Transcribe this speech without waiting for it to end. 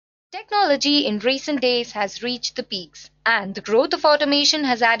Technology in recent days has reached the peaks, and the growth of automation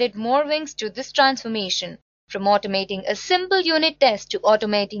has added more wings to this transformation. From automating a simple unit test to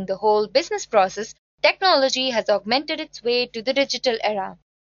automating the whole business process, technology has augmented its way to the digital era.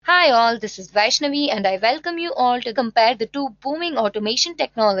 Hi all, this is Vaishnavi and I welcome you all to compare the two booming automation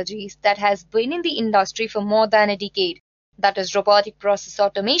technologies that has been in the industry for more than a decade. That is robotic process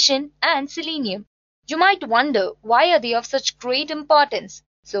automation and Selenium. You might wonder why are they of such great importance?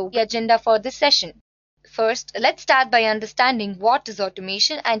 So the agenda for this session. First, let's start by understanding what is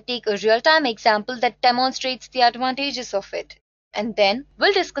automation and take a real-time example that demonstrates the advantages of it. And then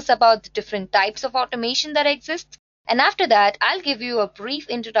we'll discuss about the different types of automation that exist. And after that, I'll give you a brief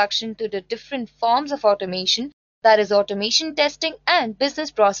introduction to the different forms of automation, that is automation testing and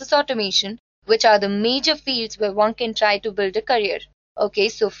business process automation, which are the major fields where one can try to build a career. Okay,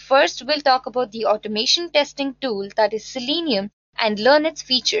 so first we'll talk about the automation testing tool that is Selenium and learn its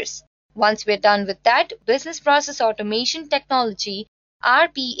features. Once we're done with that, business process automation technology,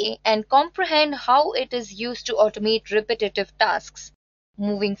 RPA, and comprehend how it is used to automate repetitive tasks.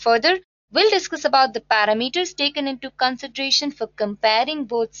 Moving further, we'll discuss about the parameters taken into consideration for comparing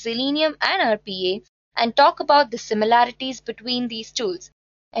both Selenium and RPA and talk about the similarities between these tools.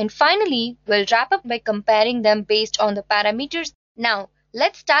 And finally, we'll wrap up by comparing them based on the parameters. Now,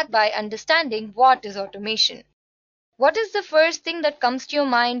 let's start by understanding what is automation. What is the first thing that comes to your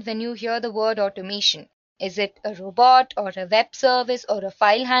mind when you hear the word automation? Is it a robot or a web service or a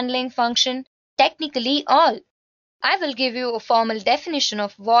file handling function? Technically, all. I will give you a formal definition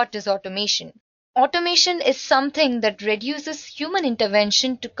of what is automation. Automation is something that reduces human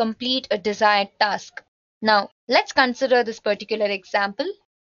intervention to complete a desired task. Now, let's consider this particular example.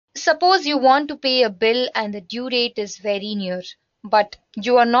 Suppose you want to pay a bill and the due date is very near. But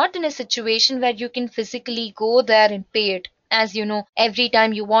you are not in a situation where you can physically go there and pay it. As you know, every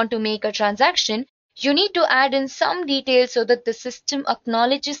time you want to make a transaction, you need to add in some details so that the system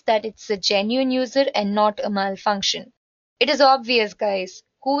acknowledges that it's a genuine user and not a malfunction. It is obvious, guys.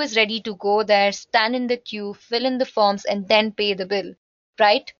 Who is ready to go there, stand in the queue, fill in the forms, and then pay the bill?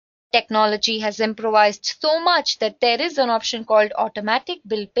 Right? Technology has improvised so much that there is an option called automatic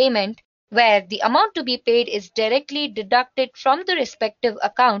bill payment where the amount to be paid is directly deducted from the respective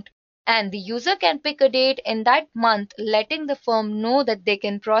account and the user can pick a date in that month, letting the firm know that they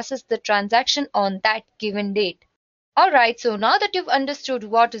can process the transaction on that given date. Alright, so now that you've understood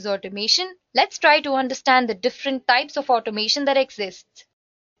what is automation, let's try to understand the different types of automation that exist.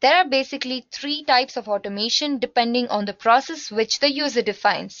 There are basically three types of automation depending on the process which the user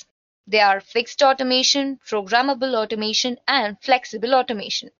defines. They are fixed automation, programmable automation, and flexible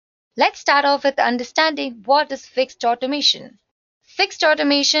automation. Let's start off with understanding what is fixed automation. Fixed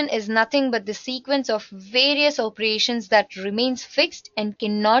automation is nothing but the sequence of various operations that remains fixed and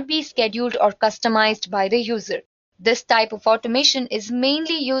cannot be scheduled or customized by the user. This type of automation is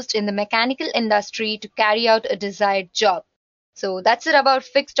mainly used in the mechanical industry to carry out a desired job. So that's it about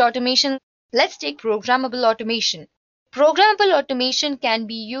fixed automation. Let's take programmable automation. Programmable automation can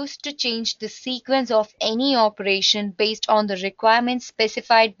be used to change the sequence of any operation based on the requirements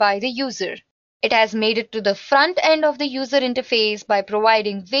specified by the user. It has made it to the front end of the user interface by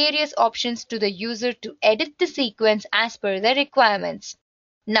providing various options to the user to edit the sequence as per their requirements.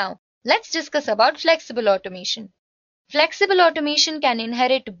 Now, let's discuss about flexible automation. Flexible automation can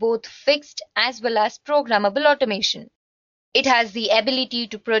inherit both fixed as well as programmable automation. It has the ability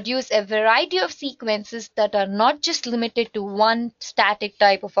to produce a variety of sequences that are not just limited to one static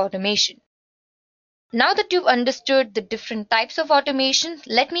type of automation. Now that you've understood the different types of automation,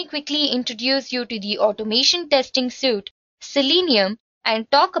 let me quickly introduce you to the automation testing suite, Selenium, and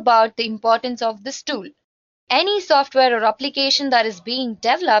talk about the importance of this tool. Any software or application that is being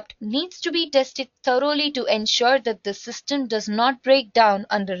developed needs to be tested thoroughly to ensure that the system does not break down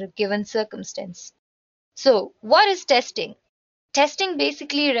under a given circumstance. So, what is testing? Testing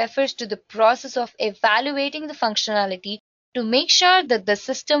basically refers to the process of evaluating the functionality to make sure that the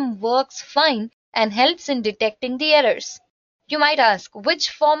system works fine and helps in detecting the errors. You might ask, which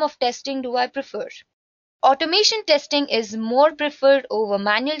form of testing do I prefer? Automation testing is more preferred over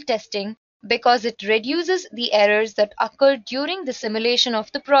manual testing because it reduces the errors that occur during the simulation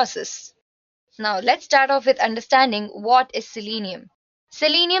of the process. Now, let's start off with understanding what is Selenium.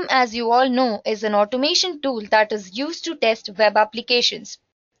 Selenium, as you all know, is an automation tool that is used to test web applications.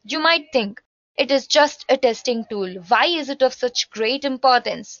 You might think, it is just a testing tool. Why is it of such great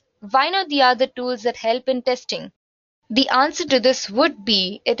importance? Why not the other tools that help in testing? The answer to this would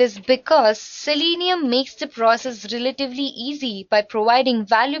be it is because Selenium makes the process relatively easy by providing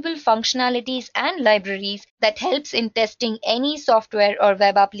valuable functionalities and libraries that helps in testing any software or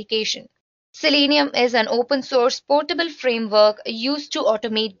web application. Selenium is an open source portable framework used to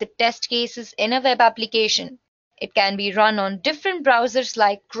automate the test cases in a web application. It can be run on different browsers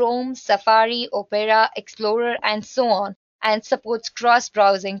like Chrome, Safari, Opera, Explorer, and so on, and supports cross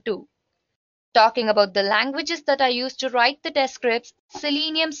browsing too. Talking about the languages that are used to write the test scripts,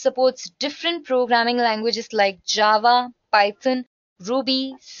 Selenium supports different programming languages like Java, Python,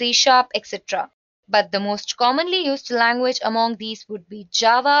 Ruby, C Sharp, etc. But the most commonly used language among these would be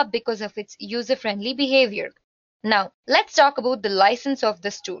Java because of its user-friendly behavior. Now, let's talk about the license of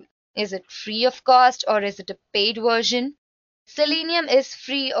this tool. Is it free of cost or is it a paid version? Selenium is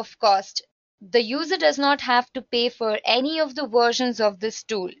free of cost. The user does not have to pay for any of the versions of this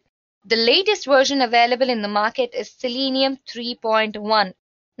tool. The latest version available in the market is Selenium 3.1.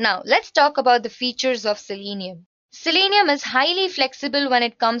 Now, let's talk about the features of Selenium. Selenium is highly flexible when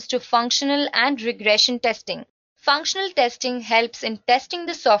it comes to functional and regression testing. Functional testing helps in testing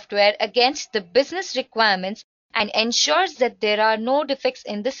the software against the business requirements and ensures that there are no defects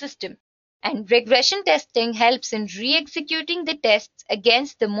in the system. And regression testing helps in re-executing the tests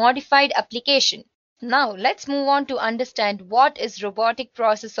against the modified application. Now, let's move on to understand what is robotic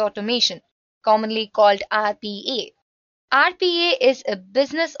process automation, commonly called RPA. RPA is a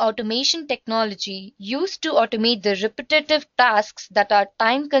business automation technology used to automate the repetitive tasks that are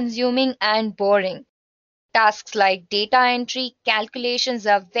time consuming and boring. Tasks like data entry, calculations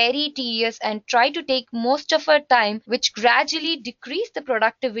are very tedious and try to take most of our time, which gradually decrease the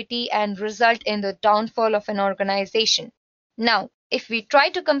productivity and result in the downfall of an organization. Now, if we try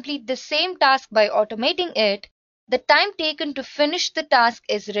to complete the same task by automating it, the time taken to finish the task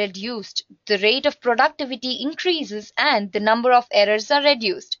is reduced, the rate of productivity increases, and the number of errors are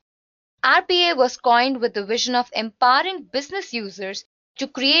reduced. RPA was coined with the vision of empowering business users to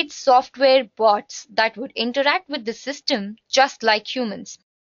create software bots that would interact with the system just like humans.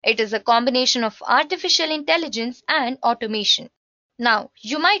 It is a combination of artificial intelligence and automation. Now,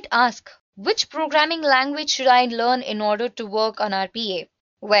 you might ask, which programming language should I learn in order to work on RPA?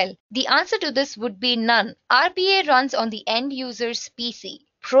 Well, the answer to this would be none. RPA runs on the end user's PC.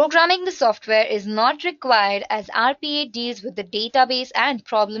 Programming the software is not required as RPA deals with the database and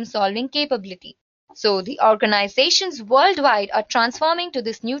problem solving capability. So, the organizations worldwide are transforming to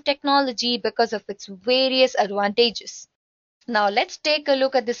this new technology because of its various advantages. Now, let's take a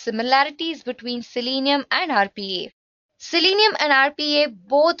look at the similarities between Selenium and RPA. Selenium and RPA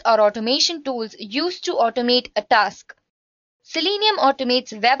both are automation tools used to automate a task. Selenium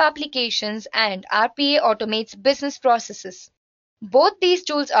automates web applications and RPA automates business processes. Both these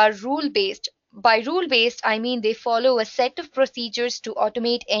tools are rule-based. By rule-based, I mean they follow a set of procedures to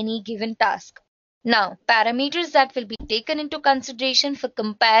automate any given task. Now, parameters that will be taken into consideration for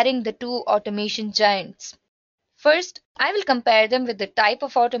comparing the two automation giants. First, I will compare them with the type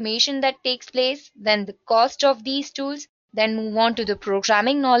of automation that takes place, then the cost of these tools, then move on to the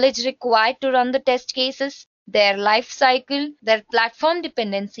programming knowledge required to run the test cases, their life cycle, their platform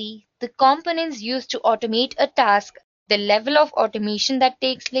dependency, the components used to automate a task, the level of automation that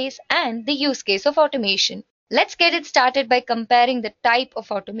takes place, and the use case of automation. Let's get it started by comparing the type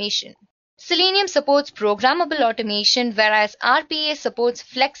of automation. Selenium supports programmable automation, whereas RPA supports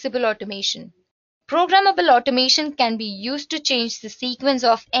flexible automation. Programmable automation can be used to change the sequence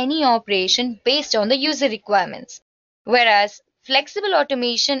of any operation based on the user requirements, whereas flexible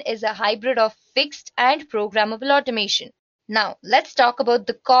automation is a hybrid of fixed and programmable automation. Now, let's talk about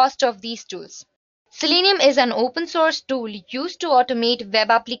the cost of these tools. Selenium is an open source tool used to automate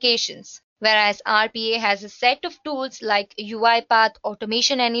web applications, whereas RPA has a set of tools like UiPath,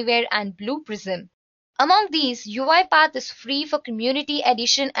 Automation Anywhere, and Blue Prism. Among these, UiPath is free for Community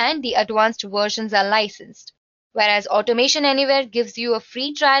Edition and the advanced versions are licensed, whereas Automation Anywhere gives you a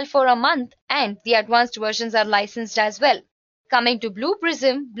free trial for a month and the advanced versions are licensed as well. Coming to Blue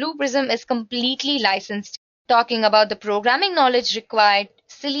Prism is completely licensed. Talking about the programming knowledge required,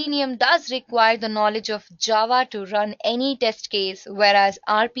 Selenium does require the knowledge of Java to run any test case, whereas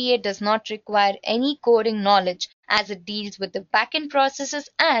RPA does not require any coding knowledge as it deals with the backend processes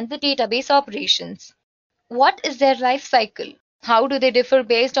and the database operations. What is their life cycle? How do they differ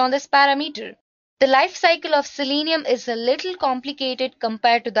based on this parameter? The life cycle of Selenium is a little complicated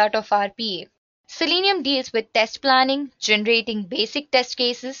compared to that of RPA. Selenium deals with test planning, generating basic test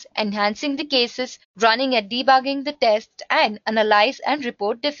cases, enhancing the cases, running and debugging the tests, and analyze and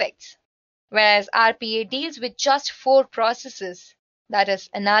report defects. Whereas RPA deals with just four processes, that is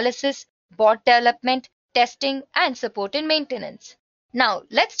analysis, bot development, testing, and support and maintenance. Now,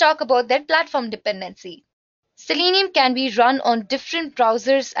 let's talk about that platform dependency. Selenium can be run on different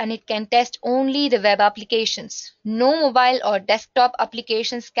browsers and it can test only the web applications. No mobile or desktop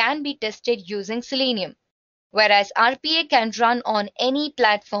applications can be tested using Selenium, whereas RPA can run on any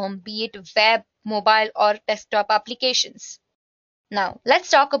platform, be it web, mobile, or desktop applications. Now, let's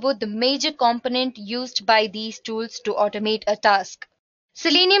talk about the major component used by these tools to automate a task.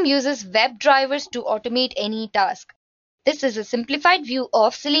 Selenium uses web drivers to automate any task. This is a simplified view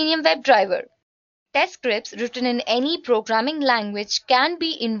of Selenium WebDriver. Test scripts written in any programming language can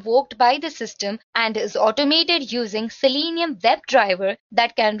be invoked by the system and is automated using Selenium WebDriver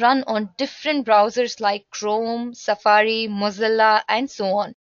that can run on different browsers like Chrome, Safari, Mozilla, and so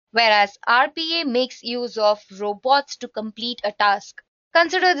on. Whereas RPA makes use of robots to complete a task.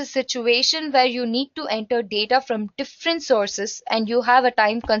 Consider the situation where you need to enter data from different sources and you have a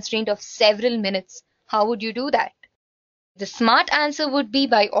time constraint of several minutes. How would you do that? The smart answer would be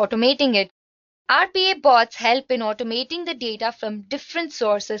by automating it. RPA bots help in automating the data from different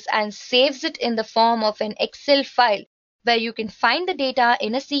sources and saves it in the form of an Excel file where you can find the data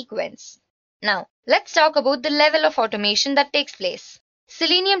in a sequence. Now, let's talk about the level of automation that takes place.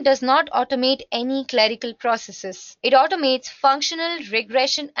 Selenium does not automate any clerical processes. It automates functional,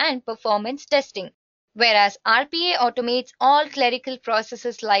 regression, and performance testing, whereas RPA automates all clerical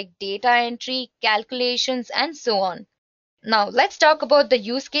processes like data entry, calculations, and so on. Now, let's talk about the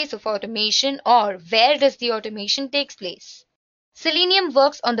use case of automation, or where does the automation takes place. Selenium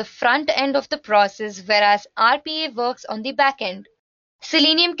works on the front end of the process, whereas RPA works on the back end.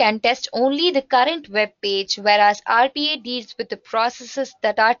 Selenium can test only the current web page, whereas RPA deals with the processes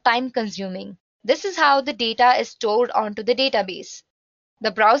that are time consuming. This is how the data is stored onto the database.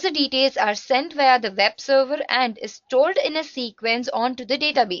 The browser details are sent via the web server and is stored in a sequence onto the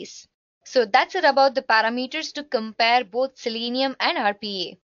database. So that's it about the parameters to compare both Selenium and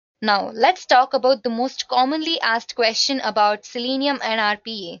RPA. Now let's talk about the most commonly asked question about Selenium and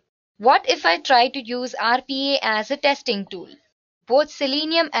RPA. What if I try to use RPA as a testing tool? Both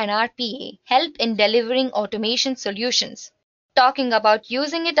Selenium and RPA help in delivering automation solutions. Talking about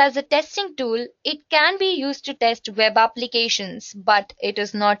using it as a testing tool, it can be used to test web applications, but it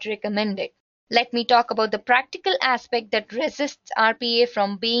is not recommended. Let me talk about the practical aspect that resists RPA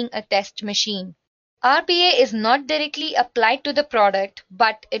from being a test machine. RPA is not directly applied to the product,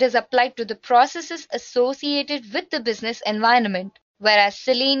 but it is applied to the processes associated with the business environment, whereas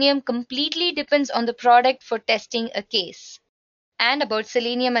Selenium completely depends on the product for testing a case. And about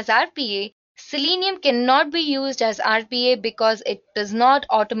Selenium as RPA, Selenium cannot be used as RPA because it does not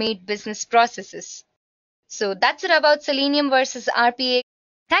automate business processes. So that's it about Selenium versus RPA.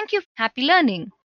 Thank you. Happy learning.